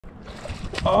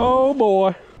Oh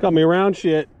boy, got me around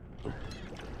shit.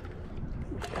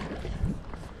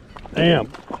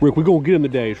 Damn, Rick, we're gonna get him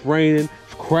today. It's raining,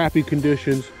 it's crappy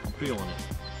conditions. I'm feeling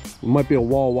it. It might be a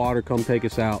wall of water come take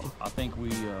us out. I think we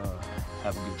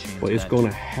have a good chance. But it's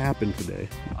gonna happen today.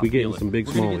 We getting some big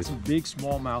smallmouth. We're gonna get smallies. some big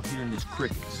smallmouth here in these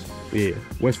crickets. Yeah,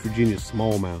 West Virginia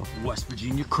smallmouth. West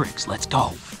Virginia cricks, let's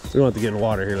go. We don't have to get in the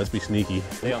water here, let's be sneaky.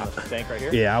 They on the tank right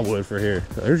here? Yeah, I would for here.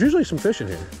 There's usually some fish in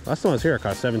here. Last time I was here, I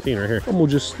caught 17 right here. I'm gonna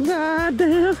just slide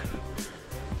down.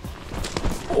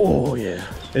 Oh yeah.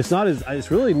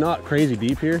 It's really not crazy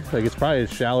deep here. Like it's probably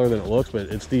shallower than it looks, but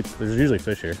it's deep. There's usually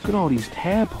fish here. Look at all these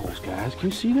tadpoles, guys. Can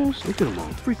you see those? Look at them all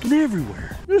freaking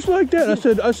everywhere. Just like that.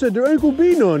 I said there ain't gonna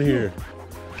be none here.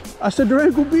 I said there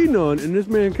ain't gonna be none, and this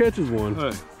man catches one.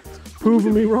 Hey.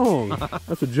 Proving me wrong.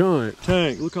 That's a giant.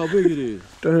 Tank, look how big it is.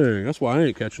 Dang, that's why I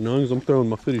ain't catching none, because I'm throwing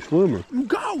my city swimmer. You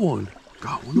got one.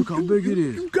 Got one, look how big it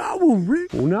is. You got one,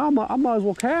 Rick. Well, now I might as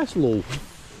well cast a little.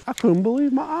 I couldn't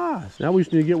believe my eyes. Now we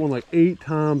just need to get one like 8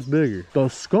 times bigger. The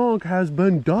skunk has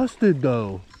been dusted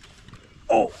though.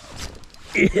 Oh,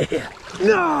 yeah.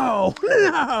 No,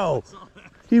 no.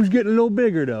 He was getting a little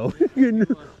bigger though. We're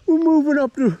moving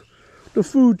up the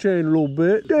food chain a little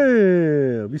bit.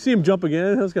 Damn. You see him jump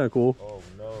again? That's kind of cool. Oh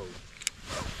no.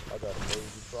 I got a major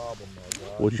problem, my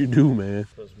guy. What'd you do, man?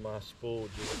 Because my spool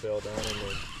just fell down in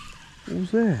there. What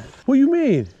was that? What you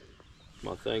mean?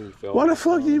 My thing fell. Why the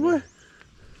fuck did you,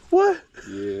 what?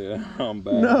 Yeah, I'm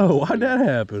bad. No, how'd that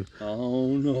happen?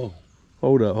 Oh no.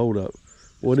 Hold up.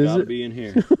 What is it? It's gotta be in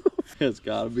here. It's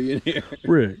gotta be in here.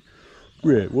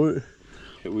 Rick, what?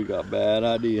 We got bad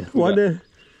ideas.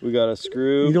 We got a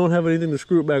screw. You don't have anything to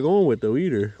screw it back on with though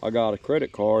either. I got a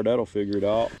credit card, that'll figure it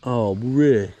out. Oh,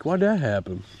 Rick, why'd that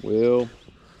happen? Well,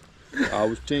 I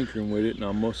was tinkering with it and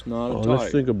I must not have Let's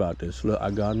tight. think about this. Look,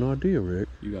 I got an idea, Rick.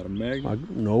 You got a magnet?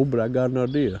 No, but I got an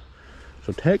idea.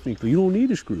 So technically, you don't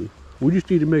need a screw. We just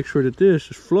need to make sure that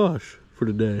this is flush for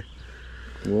the day.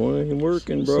 Well, it ain't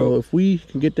working, bro. So if we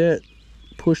can get that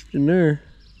pushed in there,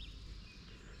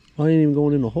 I ain't even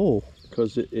going in the hole.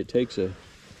 Because it takes a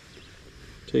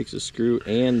screw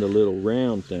and the little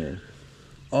round thing.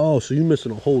 Oh, so you're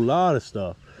missing a whole lot of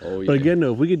stuff. Oh yeah. But again,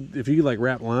 though, if you could like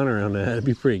wrap line around that, it'd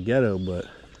be pretty ghetto. But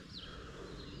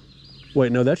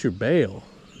wait, no, that's your bail.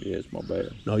 Yeah, it's my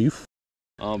bad. No, you.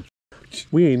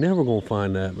 We ain't never gonna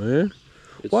find that, man.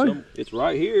 It's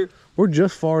right here. We're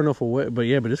just far enough away, but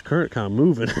yeah, but this current kind of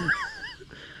moving.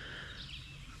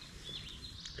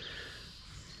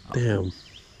 Damn,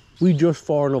 we just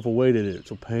far enough away that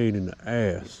it's a pain in the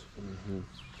ass.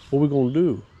 What we gonna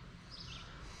do?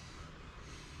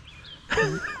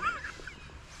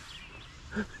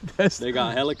 They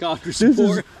got helicopter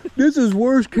support. This is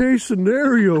worst case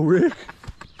scenario, Rick.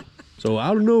 So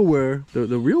out of nowhere,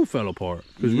 the reel fell apart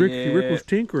because Rick was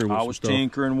tinkering with some stuff.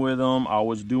 tinkering with them. I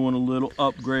was doing a little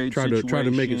upgrade Try to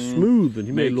make it smooth, and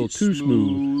he made it a little too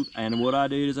smooth. And what I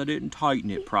did is I didn't tighten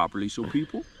it properly. So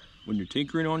people, when you're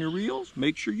tinkering on your reels,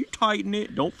 make sure you tighten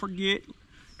it. Don't forget.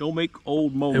 Don't make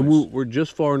old moments. And we're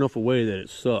just far enough away that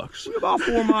it sucks. We're about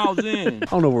 4 miles in. I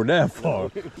don't know if we're that far.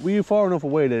 We're far enough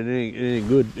away that it ain't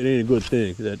good. It ain't a good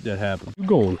thing that happened. You're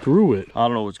going through it. I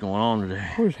don't know what's going on today.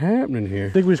 What's happening here? I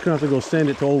think we're just gonna have to go send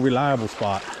it to old reliable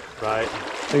spot. Right.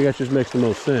 I think that just makes the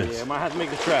most sense. Yeah, I might have to make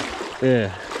the trek.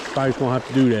 Yeah, probably gonna have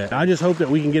to do that. I just hope that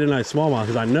we can get a nice smallmouth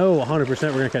because I know 100%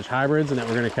 we're gonna catch hybrids and that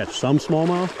we're gonna catch some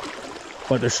smallmouth.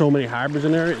 But there's so many hybrids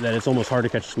in there that it's almost hard to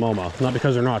catch a smallmouth. Not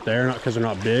because they're not there, not because they're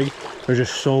not big. There's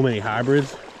just so many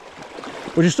hybrids,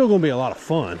 which is still gonna be a lot of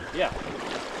fun. Yeah.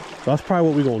 So that's probably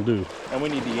what we're gonna do. And we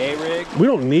need the A-rig. We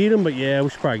don't need them, but yeah, we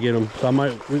should probably get them. So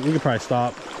we could probably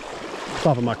stop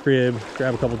at my crib,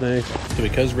 grab a couple things. So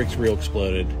because Rick's reel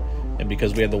exploded, and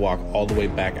because we had to walk all the way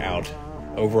back out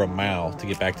over a mile to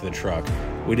get back to the truck,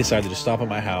 we decided to stop at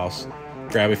my house,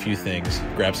 grab a few things,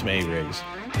 grab some A-rigs,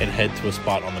 and head to a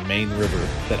spot on the main river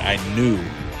that I knew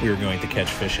we were going to catch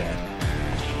fish at.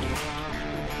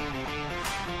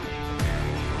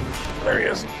 There he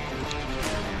is.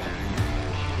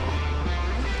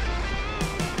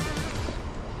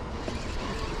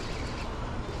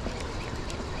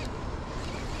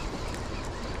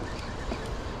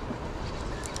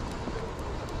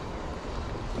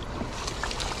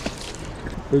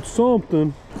 It's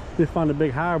something. They find the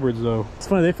big hybrids though. It's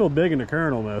funny, they feel big in the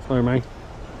current almost. There, man.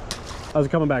 I was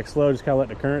coming back slow, just kind of let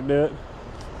the current do it.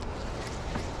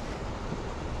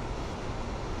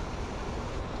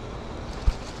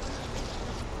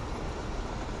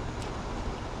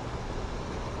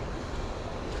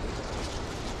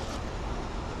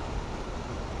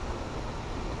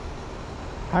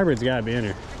 Hybrid's gotta be in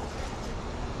here.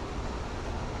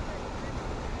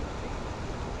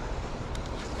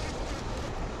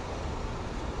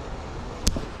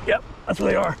 Yep, that's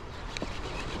where they are.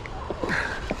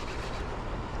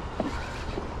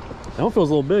 That one feels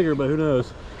a little bigger, but who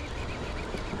knows?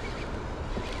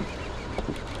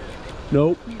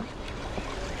 Nope.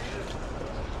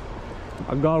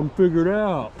 I got them figured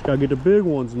out. Gotta get the big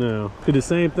ones now. Did the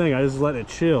same thing, I just let it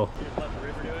chill. You let the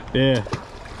river do it? Yeah.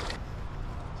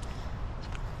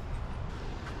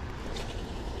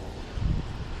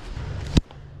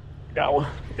 Got one.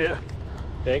 Yeah.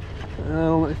 Big? I don't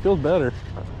know, it feels better.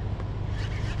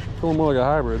 Feeling more like a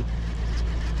hybrid.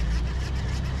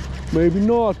 Maybe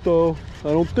not though. I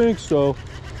don't think so.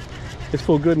 It's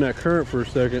feel good in that current for a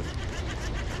second.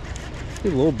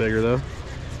 He's a little bigger though.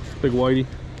 Big whitey.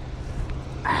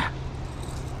 Ah.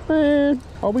 Man,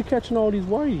 how are we catching all these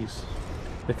whiteys?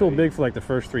 They feel big for like the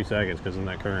first 3 seconds because in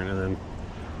that current, and then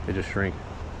they just shrink.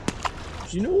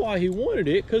 You know why he wanted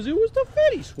it? Because it was the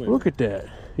fatty swim. Look at that.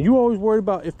 You always worried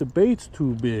about if the bait's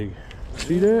too big.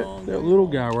 See that? That little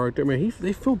guy right there, man,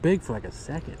 they feel big for like a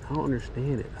second. I don't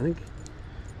understand it. I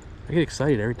get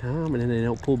excited every time, and then they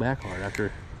don't pull back hard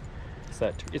after.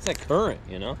 It's that current,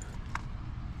 you know?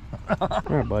 All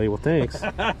right, buddy. Well, thanks.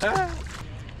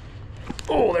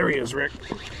 Oh, there he is, Rick.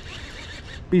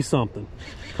 Be something.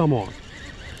 Come on.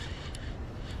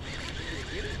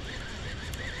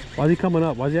 Why is he coming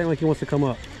up? Why is he acting like he wants to come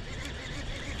up?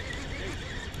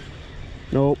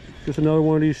 Nope. Just another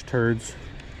one of these turds.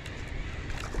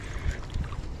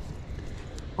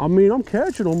 I mean, I'm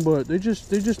catching them, but they're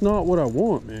just not what I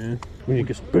want, man. We need to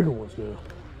get some bigger ones though.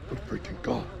 Let's freaking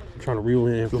go. I'm trying to reel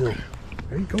in. Look.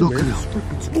 There you go, man.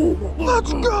 Freaking small one.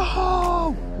 Let's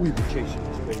go! We've been chasing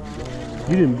this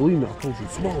baby. You didn't believe me. I told you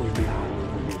small is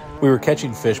behind. We were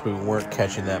catching fish, but we weren't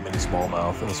catching that many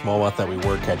smallmouth, and the smallmouth that we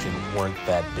were catching weren't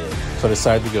that big. So I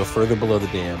decided to go further below the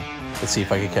dam and see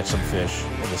if I could catch some fish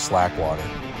in the slack water.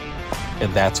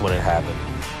 And that's when it happened.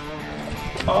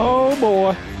 Oh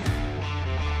boy.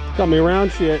 Got me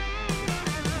around shit.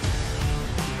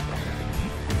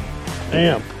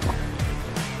 Damn.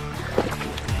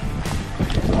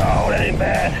 Oh, that ain't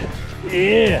bad.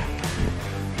 Yeah.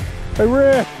 Hey,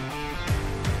 Rick.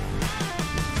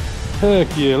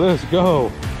 Heck yeah, let's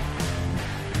go.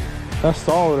 That's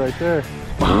solid right there.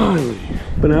 Finally.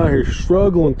 Been out here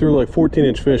struggling through like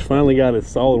 14-inch fish. Finally got a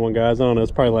solid one, guys. I don't know,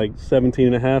 it's probably like 17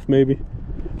 and a half maybe.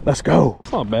 Let's go.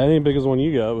 It's not bad, ain't big as the one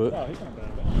you got, but. Oh, he's not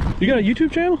bad. You got a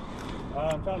YouTube channel?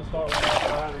 I'm trying to start one. I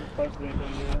haven't posted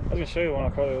anything yet. I was gonna show you one I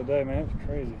caught the other day, man. It was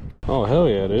crazy. Oh, hell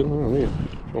yeah, dude. Oh, man.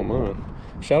 Don't mind.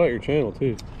 Shout out your channel,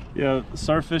 too. Yeah,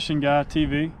 Surf Fishing Guy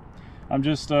TV. I'm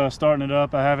just starting it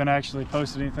up. I haven't actually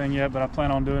posted anything yet, but I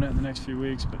plan on doing it in the next few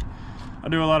weeks. But I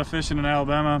do a lot of fishing in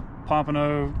Alabama,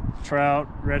 pompano, trout,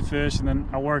 redfish, and then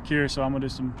I work here, so I'm gonna do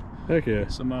some Heck yeah.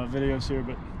 videos here.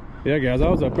 But Yeah, guys, I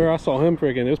was up there. I saw him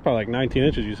freaking. It was probably like 19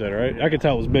 inches, you said, right? I could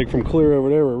tell it was big from clear over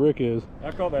there where Rick is.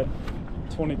 I caught that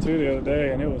 22 the other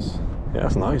day, and it was Yeah,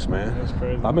 that's nice, man. It was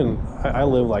crazy. I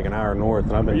live like an hour north,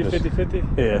 and I've been Are you just.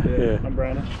 50-50? Yeah. I'm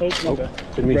Brandon. Oh, Good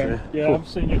to meet you, man. Yeah, Cool. I've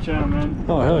seen your channel, man.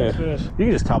 Oh, hell yeah. Fish. You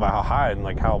can just tell by how high and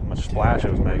like how much splash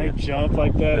it was When they making. jump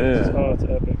like that, it's just, oh, it's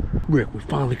epic. Rick, we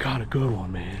finally caught a good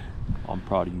one, man. I'm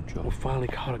proud of you, Joe. We finally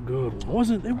caught a good one. It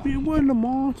wasn't a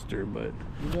monster, but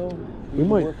You know, we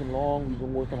might working long, we've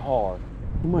been working hard.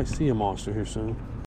 see a monster here soon.